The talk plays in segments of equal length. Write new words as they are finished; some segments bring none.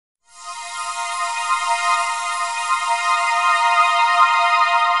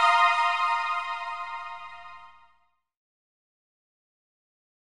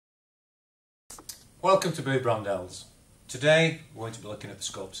Welcome to Blue Brandels. Today we're going to be looking at the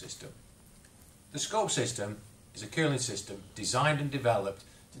scope system. The scope system is a cooling system designed and developed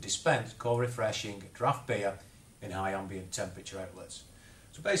to dispense cold refreshing draft beer in high ambient temperature outlets.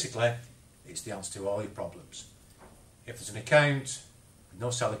 So basically it's the answer to all your problems. If there's an account with no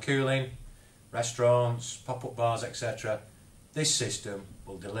cellar cooling, restaurants, pop-up bars, etc., this system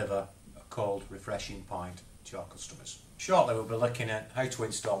will deliver a cold refreshing pint to your customers. Shortly we'll be looking at how to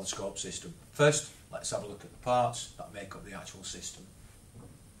install the scope system. First, let's have a look at the parts that make up the actual system.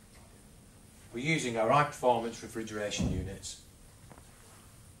 We're using our high performance refrigeration units.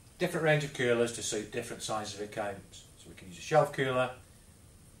 Different range of coolers to suit different sizes of accounts. So we can use a shelf cooler,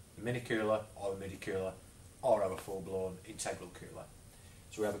 a mini cooler or a midi cooler, or our full blown integral cooler.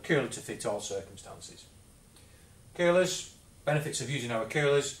 So we have a cooler to fit all circumstances. Coolers, benefits of using our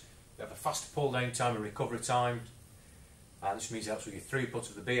coolers: we have a faster pull down time and recovery time, and this means it helps with your throughput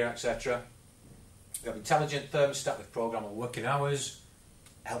of the beer, etc. We have intelligent thermostat with programmable working hours,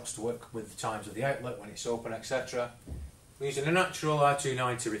 helps to work with the times of the outlet when it's open, etc. We're using a natural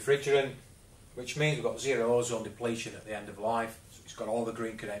R290 refrigerant, which means we've got zero ozone depletion at the end of life, so it's got all the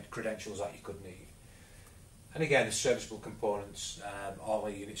green credentials that you could need. And again, the serviceable components, all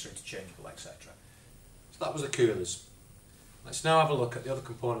the units are interchangeable, etc. So that was the coolers. Let's now have a look at the other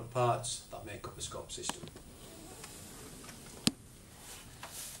component parts that make up the scope system.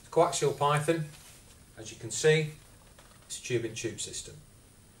 The coaxial python, as you can see, it's a tube-in-tube system.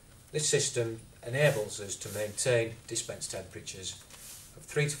 This system enables us to maintain dispense temperatures of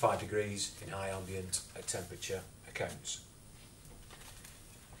 3 to 5 degrees in high ambient temperature accounts.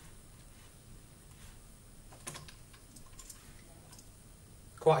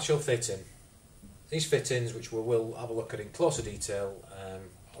 Coaxial fitting. These fittings, which we will have a look at in closer detail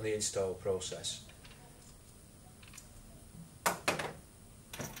on the install process.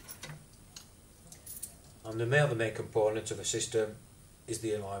 And the main component of the system is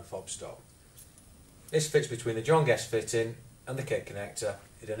the inline fob stop. This fits between the John Guest fitting and the keg connector.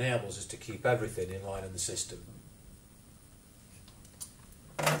 It enables us to keep everything in line in the system.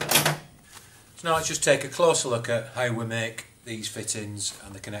 So now let's just take a closer look at how we make these fittings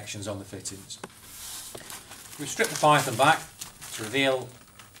and the connections on the fittings. We strip the python back to reveal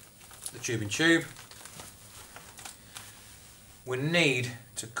the tube-in-tube. We need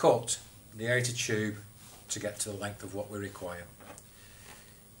to cut the outer tube to get to the length of what we require.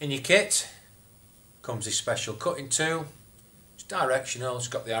 In your kit comes this special cutting tool. It's directional, it's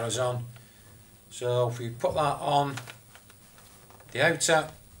got the arrows on. So if we put that on the outer,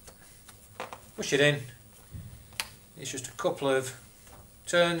 push it in, it's just a couple of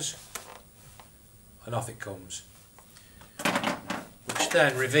turns and off it comes, which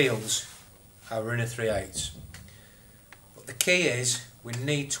then reveals our inner 3/8. But the key is we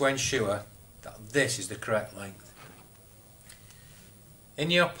need to ensure that this is the correct length. In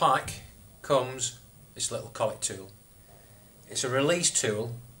your pack comes this little collet tool. It's a release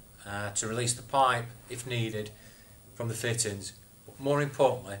tool to release the pipe if needed from the fittings, but more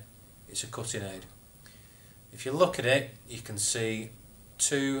importantly it's a cutting aid. If you look at it, you can see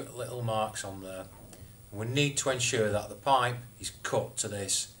two little marks on there. We need to ensure that the pipe is cut to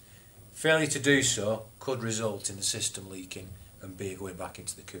this. Failure to do so could result in the system leaking and beer going back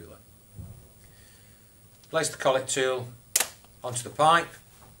into the cooler. Place the collet tool onto the pipe.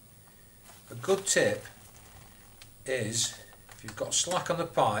 A good tip is, if you've got slack on the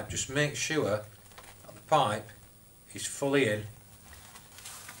pipe, just make sure that the pipe is fully in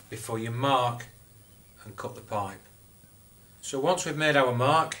before you mark and cut the pipe. So once we've made our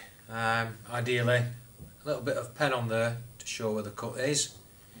mark, ideally a little bit of pen on there to show where the cut is.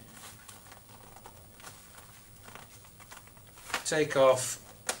 Take off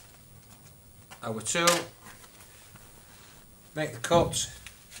our tool, make the cut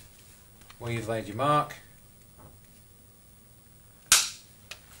where you've laid your mark,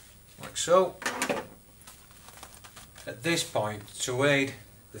 like so. At this point, to aid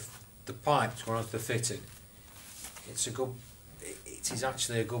the pipe to run onto the fitting, it is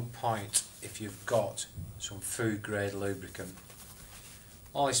actually a good point if you've got some food grade lubricant.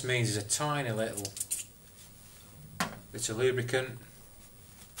 All this means is a tiny little bit of lubricant,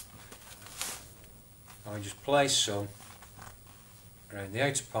 and we just place some around the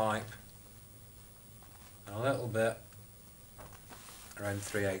outer pipe and a little bit around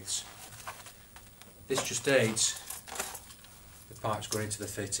 3/8. This just aids the pipes going into the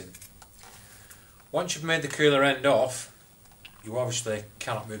fitting. Once you've made the cooler end off, you obviously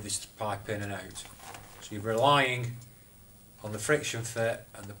cannot move this pipe in and out. So you're relying on the friction fit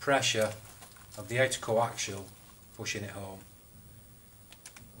and the pressure of the outer coaxial pushing it home.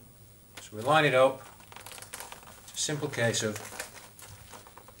 So So we line it up. It's a simple case of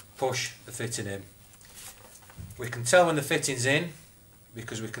push the fitting in. We can tell when the fitting's in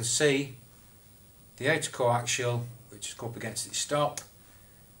because we can see the outer coaxial which has come up against its stop,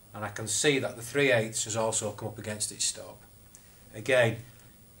 and I can see that the 3/8 has also come up against its stop. Again,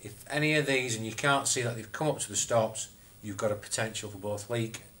 if any of these and you can't see that they've come up to the stops, you've got a potential for both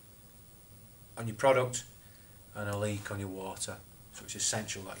leak on your product and a leak on your water, so it's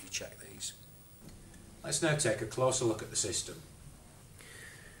essential that you check these. Let's now take a closer look at the system.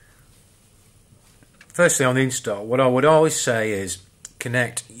 Firstly, on the install, what I would always say is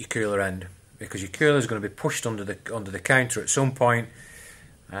connect your cooler end, because your cooler is going to be pushed under the counter at some point.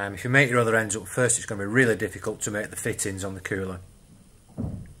 If you make your other ends up first, it's going to be really difficult to make the fittings on the cooler.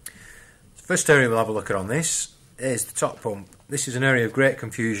 The first area we'll have a look at on this is the top pump. This is an area of great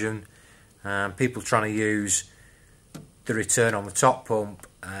confusion. People trying to use the return on the top pump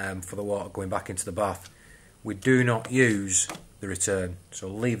for the water going back into the bath. We do not use the return, so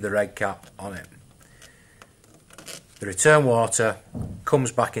leave the red cap on it. The return water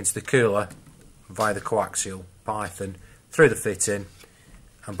comes back into the cooler via the coaxial python through the fitting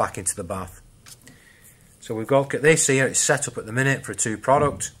and back into the bath. So we've got, look at this here, it's set up at the minute for a 2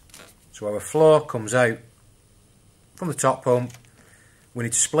 product. So our flow comes out from the top pump. We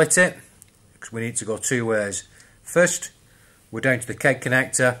need to split it because we need to go 2 ways. First, we're down to the keg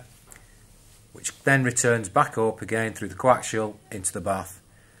connector, which then returns back up again through the coaxial into the bath.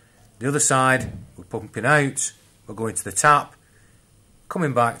 The other side, we're pumping out, we're going to the tap,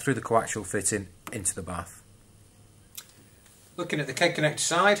 coming back through the coaxial fitting into the bath. Looking at the keg connector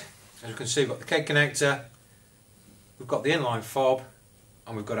side, as you can see, we've got the keg connector, we've got the inline fob,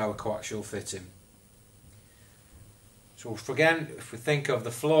 and we've got our coaxial fitting. So again, if we think of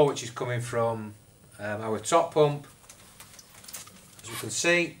the flow which is coming from our top pump, as you can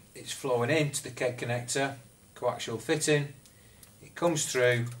see, it's flowing into the keg connector, coaxial fitting, it comes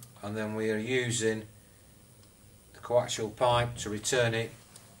through, and then we are using the coaxial pipe to return it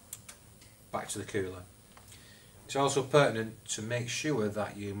back to the cooler. It's also pertinent to make sure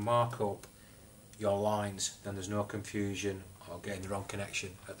that you mark up your lines, then there's no confusion or getting the wrong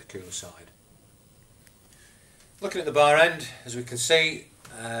connection at the cooler side. Looking at the bar end, as we can see,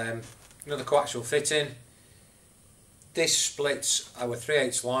 another coaxial fitting. This splits our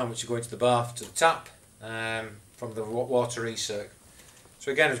 3/8 line which is going to the bath to the tap from the water recirc.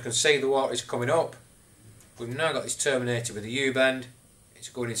 So again, as you can see, the water is coming up. We've now got this terminated with a U-bend. It's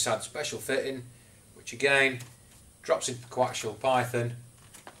going inside the special fitting, which again drops into the coaxial python,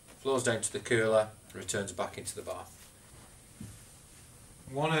 flows down to the cooler and returns back into the bath.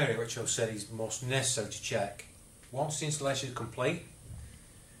 One area which I've said is most necessary to check, once the installation is complete,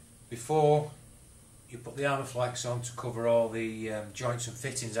 before you put the armour flex on to cover all the joints and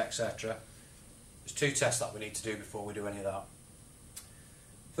fittings, etc., there's 2 tests that we need to do before we do any of that.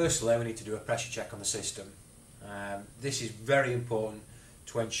 Firstly, we need to do a pressure check on the system. This is very important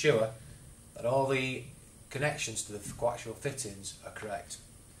to ensure that all the connections to the coaxial fittings are correct.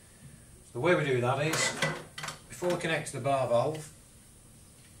 So the way we do that is, before we connect to the bar valve,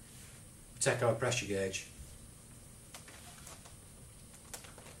 we take our pressure gauge.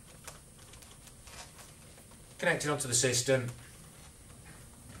 Connect it onto the system.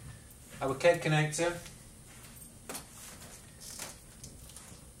 Our keg connector,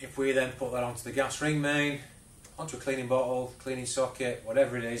 if we then put that onto the gas ring main, onto a cleaning bottle, cleaning socket,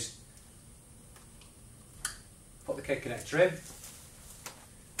 whatever it is, put the keg connector in,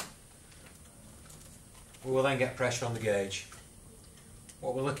 we will then get pressure on the gauge.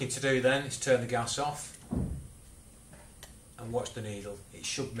 What we're looking to do then is turn the gas off and watch the needle. It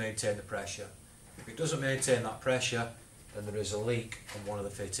should maintain the pressure. If it doesn't maintain that pressure, then there is a leak on one of the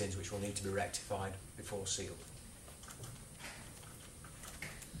fittings which will need to be rectified before sealed.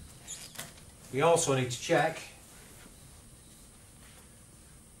 We also need to check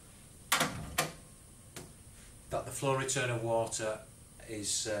that the flow return of water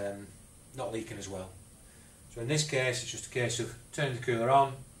is not leaking as well. So in this case, it's just a case of turning the cooler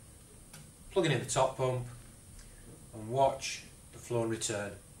on, plugging in the top pump, and watch the flow and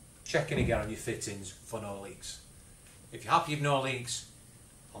return. Checking again on your fittings for no leaks. If you're happy with no leaks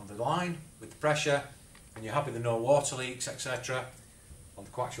on the line with the pressure, and you're happy with no water leaks, etc., on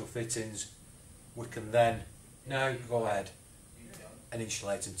the coaxial fittings, we can then now go ahead and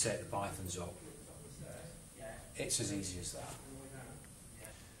insulate and take the pythons up. It's as easy as that.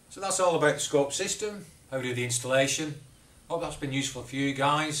 So that's all about the scope system, how we do the installation. Hope that's been useful for you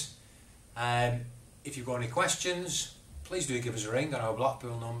guys. If you've got any questions, please do give us a ring on our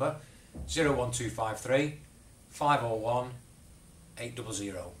Blackpool number 01253 501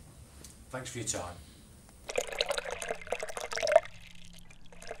 800. Thanks for your time.